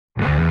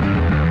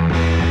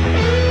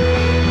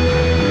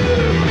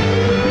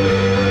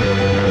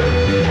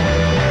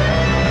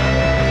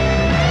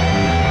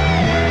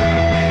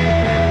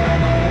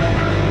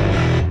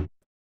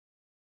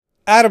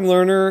Adam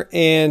Lerner,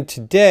 and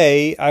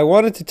today I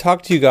wanted to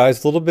talk to you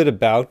guys a little bit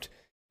about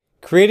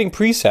creating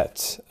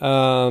presets.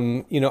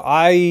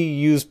 I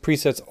use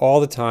presets all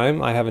the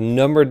time. I have a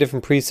number of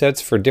different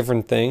presets for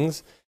different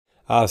things.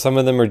 Some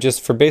of them are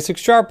just for basic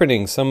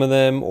sharpening. Some of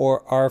them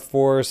are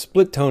for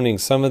split toning.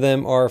 Some of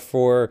them are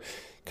for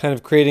kind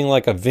of creating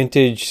like a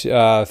vintage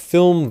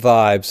film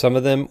vibe. Some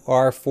of them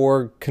are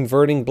for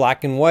converting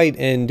black and white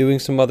and doing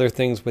some other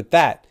things with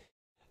that.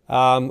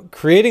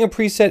 Creating a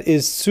preset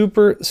is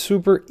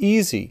super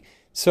easy.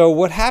 So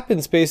what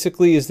happens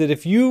basically is that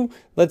if you,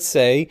 let's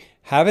say,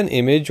 have an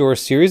image or a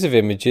series of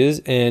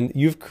images and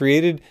you've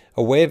created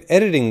a way of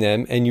editing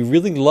them and you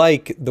really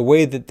like the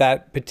way that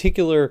that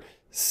particular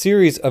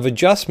series of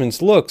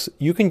adjustments looks,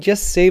 you can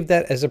just save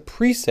that as a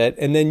preset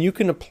and then you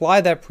can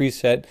apply that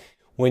preset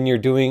when you're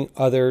doing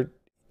other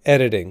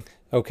editing.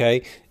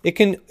 Okay, it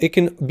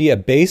can be a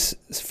base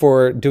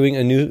for doing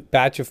a new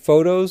batch of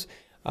photos,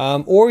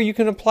 or you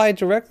can apply it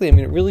directly. I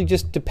mean, it really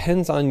just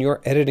depends on your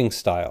editing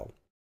style.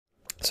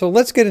 So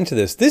let's get into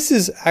this. This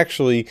is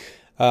actually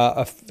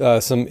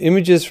some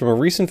images from a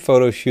recent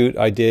photo shoot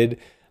I did.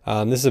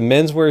 This is a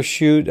menswear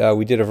shoot.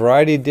 We did a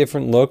variety of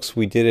different looks.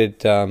 We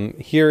did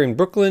it here in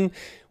Brooklyn.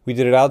 We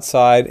did it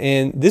outside,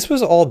 and this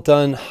was all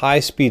done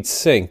high-speed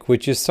sync,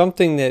 which is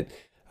something that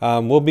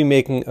we'll be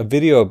making a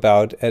video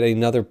about at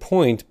another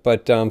point,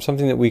 but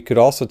something that we could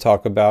also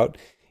talk about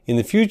in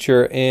the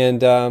future.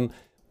 And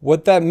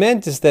what that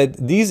meant is that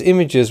these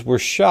images were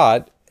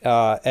shot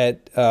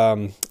at,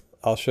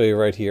 I'll show you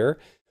right here,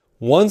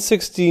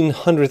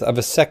 1/1600th of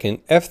a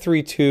second,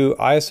 f3.2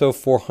 ISO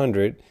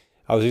 400.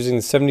 I was using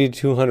the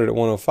 7200 at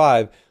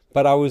 105,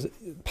 but I was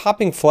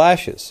popping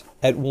flashes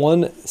at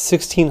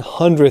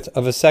 1/1600th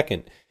of a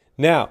second.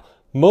 Now,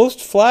 most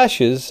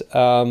flashes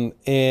have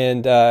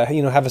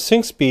a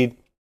sync speed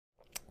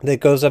that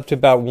goes up to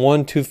about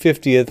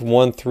 1/250th,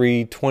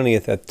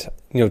 1/320th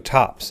at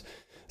tops.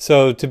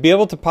 So to be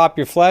able to pop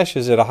your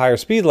flashes at a higher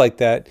speed like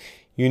that,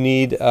 you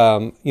need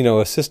a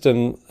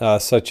system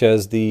such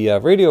as the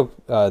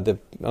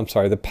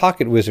the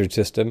Pocket Wizard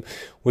system,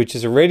 which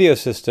is a radio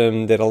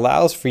system that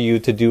allows for you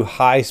to do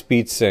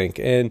high-speed sync.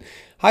 And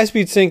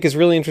high-speed sync is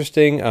really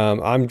interesting.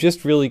 I'm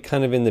just really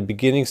kind of in the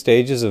beginning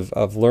stages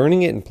of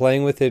learning it and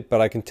playing with it, but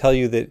I can tell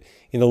you that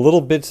in the little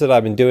bits that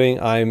I've been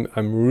doing, I'm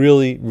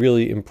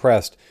really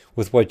impressed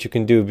with what you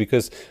can do.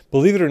 Because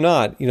believe it or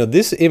not,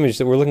 this image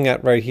that we're looking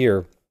at right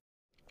here,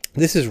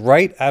 this is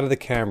right out of the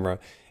camera.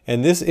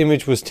 And this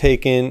image was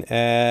taken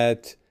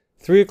at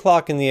 3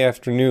 o'clock in the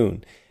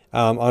afternoon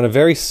on a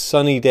very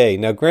sunny day.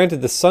 Now,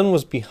 granted, the sun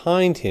was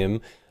behind him,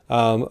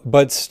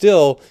 but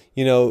still,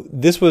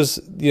 this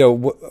was,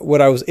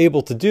 what I was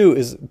able to do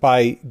is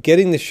by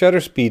getting the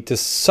shutter speed to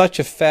such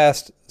a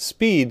fast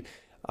speed,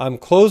 I'm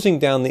closing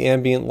down the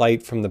ambient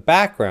light from the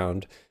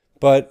background,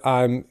 but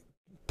I'm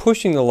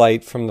pushing the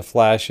light from the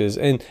flashes.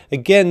 And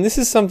again, this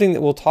is something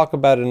that we'll talk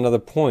about at another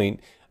point.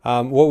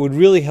 What would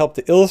really help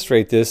to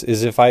illustrate this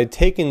is if I had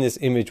taken this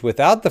image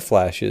without the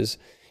flashes,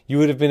 you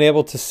would have been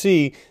able to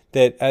see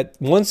that at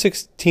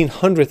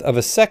 1/1600th of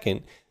a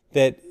second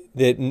that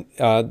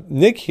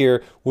Nick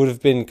here would have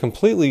been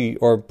completely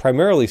or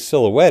primarily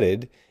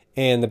silhouetted,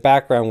 and the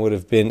background would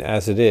have been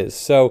as it is.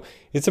 So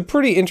it's a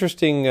pretty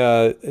interesting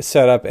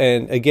setup,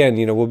 and again,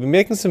 we'll be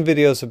making some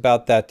videos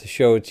about that to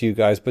show it to you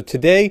guys, but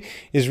today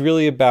is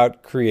really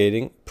about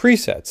creating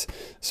presets.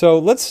 So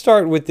let's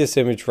start with this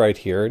image right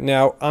here.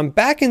 Now, I'm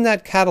back in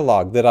that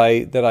catalog that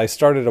I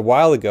started a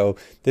while ago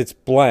that's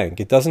blank.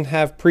 It doesn't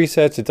have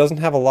presets, it doesn't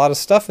have a lot of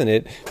stuff in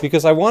it,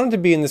 because I wanted to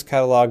be in this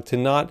catalog to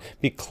not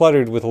be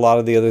cluttered with a lot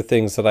of the other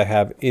things that I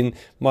have in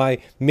my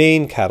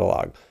main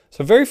catalog.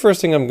 So very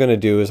first thing I'm going to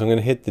do is I'm going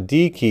to hit the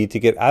D key to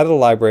get out of the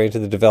library into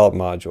the develop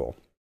module.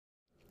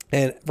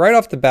 And right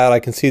off the bat, I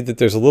can see that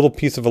there's a little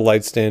piece of a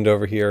light stand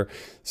over here.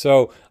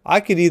 So I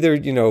could either,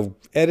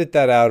 edit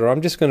that out, or I'm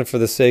just going to, for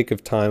the sake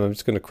of time, I'm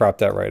just going to crop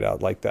that right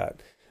out like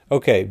that.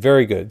 Okay,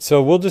 very good.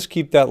 So we'll just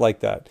keep that like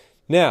that.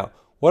 Now,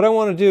 what I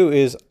want to do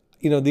is,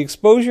 the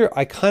exposure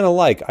I kind of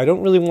like. I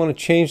don't really want to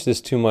change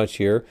this too much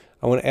here.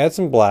 I want to add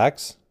some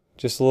blacks,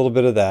 just a little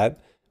bit of that.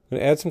 I'm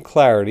going to add some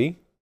clarity.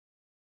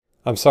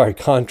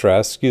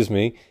 Contrast, excuse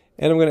me,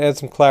 and I'm going to add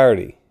some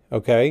clarity,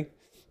 okay?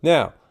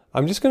 Now,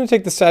 I'm just going to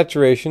take the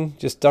saturation,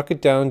 just duck it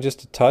down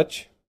just a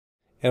touch,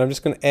 and I'm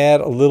just going to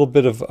add a little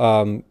bit of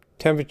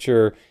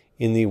temperature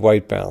in the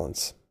white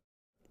balance.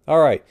 All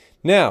right,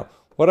 now,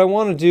 what I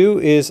want to do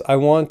is I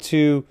want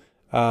to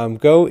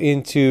go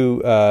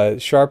into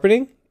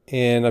sharpening,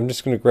 and I'm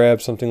just going to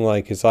grab something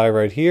like his eye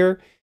right here,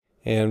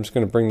 and I'm just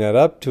going to bring that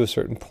up to a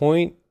certain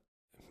point,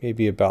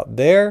 maybe about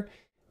there.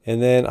 And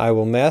then I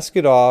will mask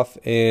it off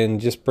and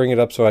just bring it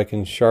up so I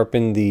can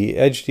sharpen the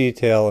edge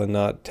detail and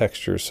not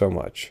texture so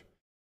much.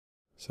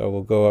 So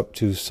we'll go up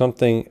to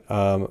something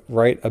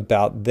right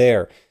about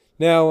there.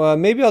 Now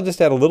maybe I'll just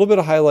add a little bit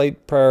of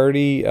highlight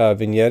priority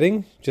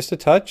vignetting, just a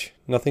touch,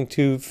 nothing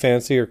too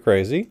fancy or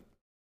crazy.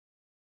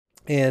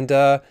 And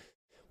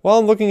while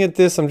I'm looking at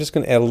this, I'm just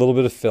going to add a little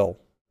bit of fill.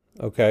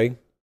 Okay.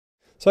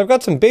 So I've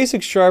got some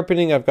basic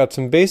sharpening, I've got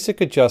some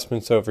basic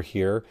adjustments over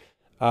here.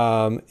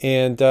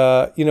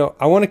 You know,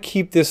 I want to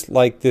keep this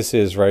like this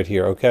is right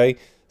here, okay?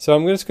 So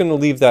I'm just going to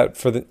leave that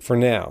for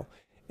now.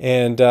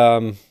 And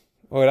oh,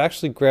 it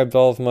actually grabbed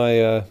all of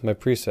my my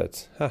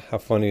presets. How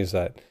funny is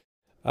that?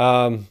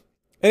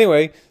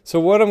 Anyway, so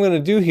what I'm going to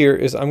do here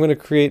is I'm going to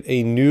create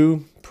a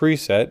new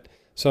preset.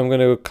 So I'm going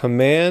to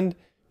Command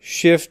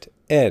Shift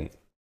N.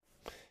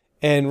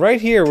 And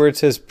right here where it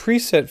says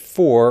preset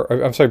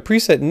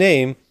preset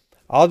name,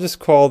 I'll just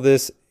call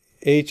this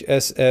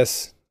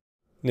HSS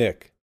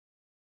Nick,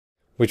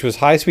 which was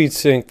high speed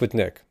sync with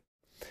Nick.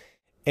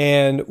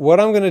 And what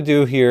I'm going to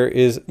do here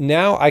is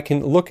now I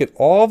can look at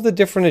all of the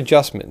different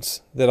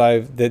adjustments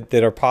that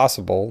that are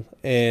possible,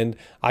 and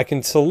I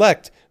can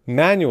select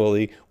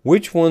manually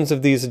which ones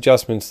of these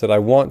adjustments that I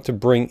want to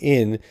bring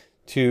in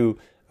to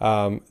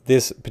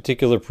this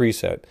particular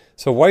preset.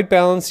 So white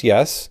balance,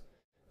 yes.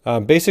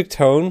 Basic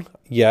tone,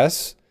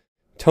 yes.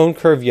 Tone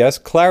curve, yes.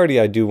 Clarity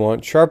I do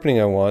want. Sharpening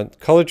I want.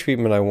 Color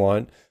treatment I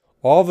want.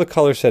 All the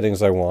color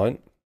settings I want.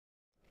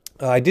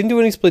 I didn't do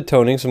any split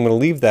toning, so I'm going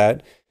to leave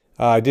that.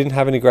 I didn't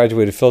have any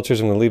graduated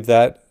filters. I'm going to leave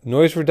that.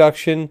 Noise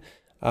reduction,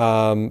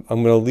 I'm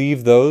going to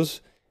leave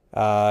those.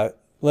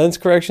 Lens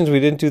corrections, we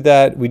didn't do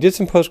that. We did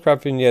some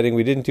post-crop vignetting.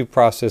 We didn't do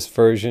process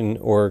version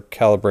or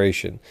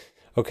calibration.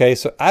 Okay,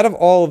 so out of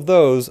all of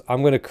those,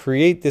 I'm going to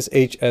create this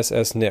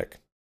HSS Nick.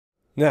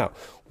 Now,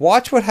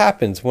 watch what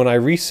happens when I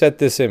reset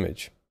this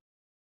image.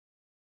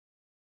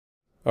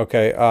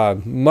 Okay,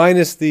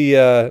 minus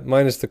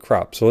the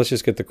crop. So let's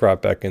just get the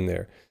crop back in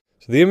there.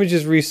 So the image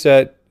is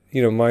reset,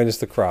 you know, minus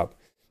the crop.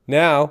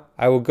 Now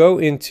I will go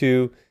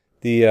into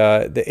the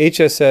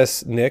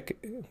HSS Nick,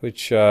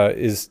 which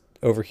is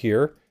over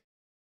here,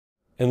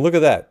 and look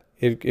at that.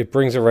 It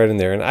brings it right in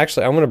there. And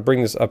actually, I'm going to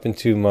bring this up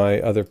into my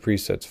other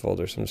presets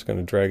folder. So I'm just going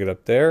to drag it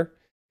up there,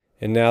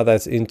 and now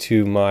that's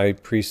into my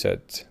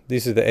preset.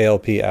 These are the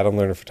ALP, Adam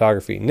Lerner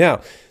Photography.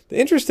 Now, the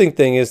interesting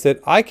thing is that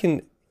I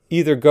can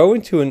either go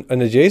into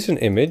an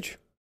adjacent image,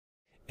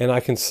 and I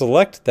can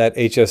select that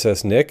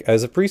HSS Nick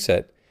as a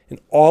preset. And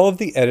all of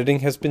the editing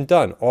has been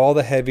done. All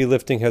the heavy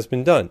lifting has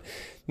been done.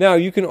 Now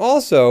you can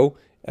also,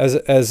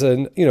 as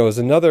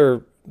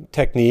another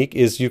technique,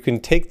 is you can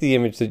take the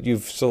image that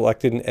you've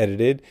selected and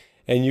edited,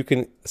 and you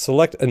can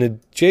select an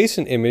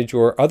adjacent image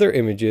or other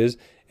images,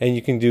 and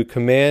you can do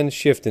Command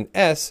Shift and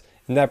S,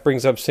 and that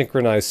brings up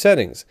Synchronized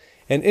Settings.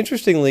 And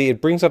interestingly, it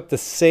brings up the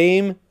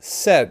same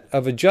set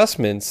of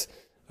adjustments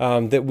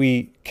that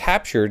we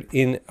captured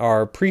in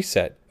our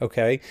preset,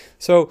 okay?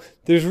 So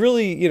there's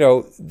really, you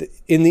know,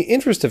 in the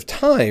interest of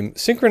time,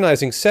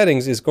 synchronizing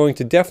settings is going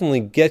to definitely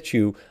get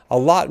you a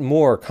lot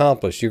more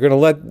accomplished. You're going to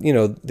let, you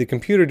know, the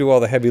computer do all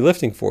the heavy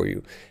lifting for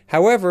you.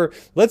 However,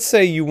 let's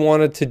say you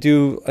wanted to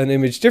do an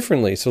image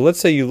differently. So let's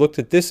say you looked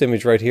at this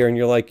image right here and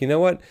you're like, you know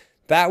what?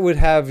 That would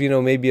have, you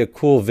know, maybe a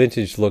cool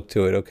vintage look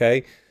to it,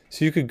 okay?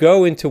 So you could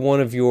go into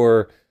one of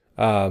your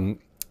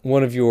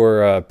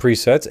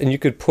presets, and you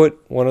could put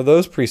one of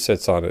those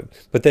presets on it.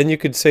 But then you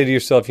could say to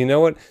yourself, you know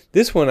what,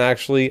 this one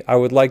actually, I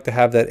would like to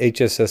have that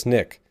HSS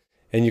Nick,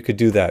 and you could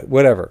do that,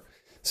 whatever.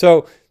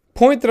 So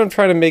point that I'm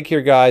trying to make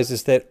here, guys,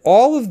 is that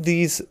all of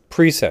these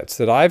presets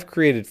that I've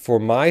created for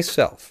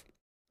myself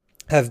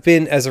have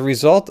been as a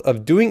result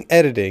of doing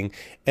editing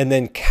and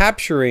then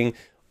capturing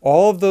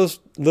all of those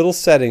little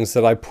settings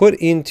that I put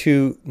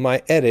into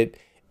my edit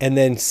and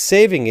then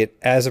saving it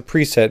as a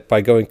preset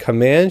by going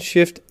Command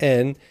Shift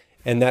N,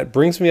 and that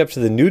brings me up to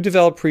the new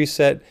develop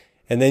preset,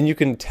 and then you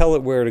can tell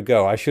it where to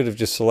go. I should have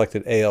just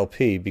selected ALP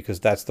because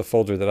that's the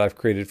folder that I've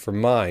created for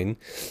mine.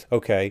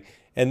 Okay,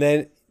 and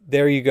then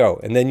there you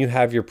go, and then you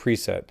have your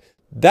preset.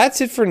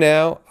 That's it for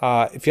now.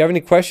 If you have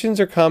any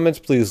questions or comments,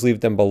 please leave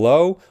them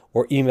below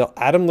or email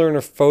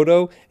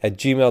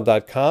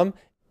adamlernerphoto@gmail.com,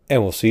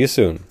 and we'll see you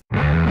soon.